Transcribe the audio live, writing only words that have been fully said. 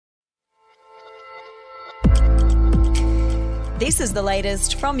This is the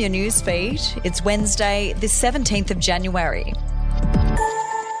latest from your newsfeed. It's Wednesday, the 17th of January.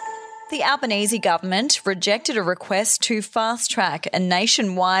 The Albanese government rejected a request to fast-track a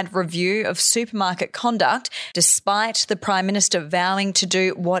nationwide review of supermarket conduct, despite the Prime Minister vowing to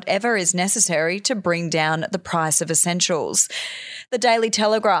do whatever is necessary to bring down the price of essentials. The Daily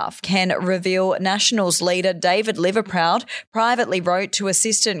Telegraph can reveal Nationals leader David Liverproud privately wrote to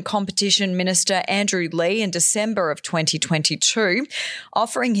Assistant Competition Minister Andrew Leigh in December of 2022,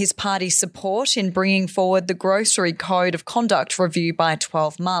 offering his party support in bringing forward the Grocery Code of Conduct review by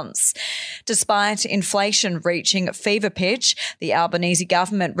 12 months. Despite inflation reaching fever pitch, the Albanese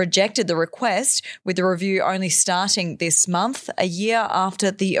government rejected the request, with the review only starting this month, a year after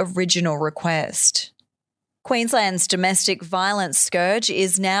the original request. Queensland's domestic violence scourge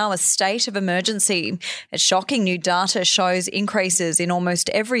is now a state of emergency. Shocking new data shows increases in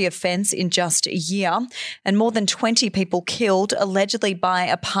almost every offence in just a year, and more than 20 people killed allegedly by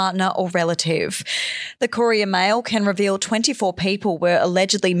a partner or relative. The Courier Mail can reveal 24 people were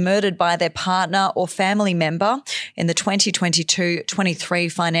allegedly murdered by their partner or family member in the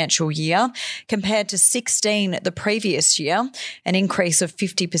 2022-23 financial year, compared to 16 the previous year, an increase of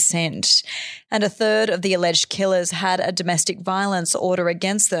 50%. And a third of the alleged killers had a domestic violence order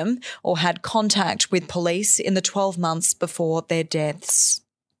against them or had contact with police in the 12 months before their deaths.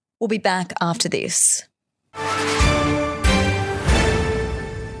 We'll be back after this.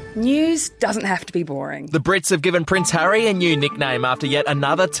 News doesn't have to be boring. The Brits have given Prince Harry a new nickname after yet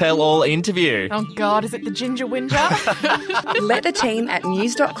another tell-all interview. Oh God, is it the Ginger Whinger? Let the team at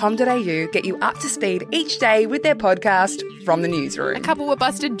news.com.au get you up to speed each day with their podcast, From the Newsroom. A couple were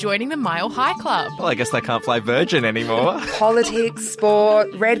busted joining the Mile High Club. Well, I guess they can't fly Virgin anymore. Politics,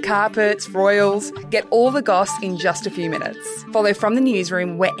 sport, red carpets, royals. Get all the goss in just a few minutes. Follow From the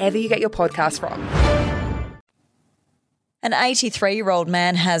Newsroom wherever you get your podcast from. An 83-year-old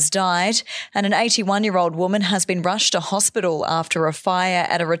man has died and an 81-year-old woman has been rushed to hospital after a fire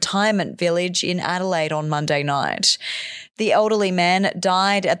at a retirement village in Adelaide on Monday night. The elderly man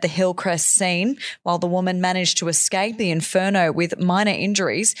died at the Hillcrest scene, while the woman managed to escape the inferno with minor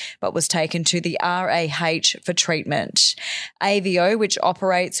injuries but was taken to the RAH for treatment. AVO, which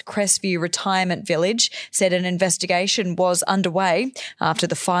operates Crestview Retirement Village, said an investigation was underway after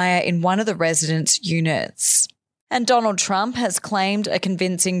the fire in one of the residents' units. And Donald Trump has claimed a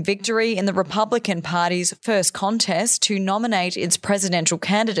convincing victory in the Republican Party's first contest to nominate its presidential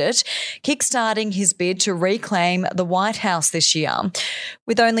candidate, kickstarting his bid to reclaim the White House this year.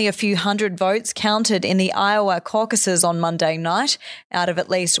 With only a few hundred votes counted in the Iowa caucuses on Monday night, out of at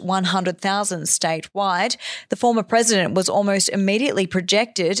least 100,000 statewide, the former president was almost immediately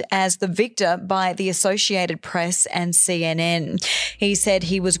projected as the victor by the Associated Press and CNN. He said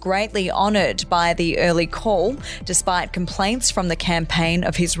he was greatly honoured by the early call, despite complaints from the campaign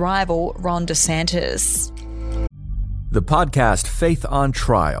of his rival, Ron DeSantis. The podcast Faith on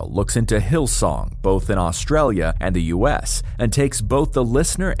Trial looks into Hillsong, both in Australia and the US, and takes both the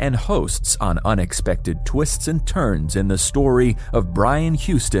listener and hosts on unexpected twists and turns in the story of Brian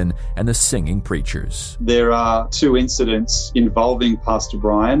Houston and the Singing Preachers. There are two incidents involving Pastor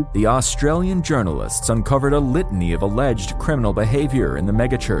Brian. The Australian journalists uncovered a litany of alleged criminal behavior in the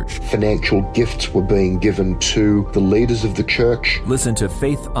megachurch. Financial gifts were being given to the leaders of the church. Listen to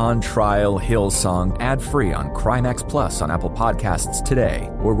Faith on Trial Hillsong ad-free on Crimex Plus on Apple Podcasts today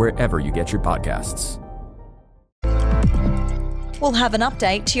or wherever you get your podcasts. We'll have an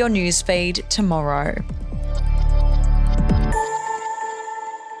update to your newsfeed tomorrow.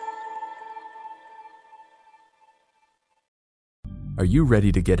 Are you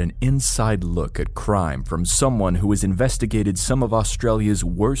ready to get an inside look at crime from someone who has investigated some of Australia's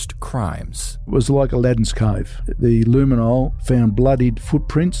worst crimes? It was like Aladdin's Cave. The luminol found bloodied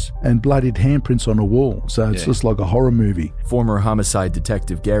footprints and bloodied handprints on a wall, so it's just like a horror movie. Former homicide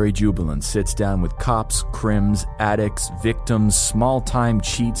detective Gary Jubilant sits down with cops, crims, addicts, victims, small-time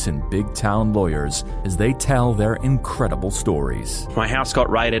cheats, and big-town lawyers as they tell their incredible stories. My house got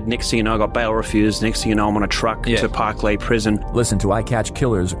raided. Next thing you know, I got bail refused. Next thing you know, I'm on a truck to Parklea Prison. Listen to I Catch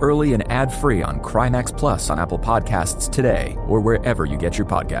Killers early and ad-free on Crimex Plus on Apple Podcasts today or wherever you get your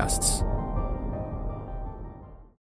podcasts.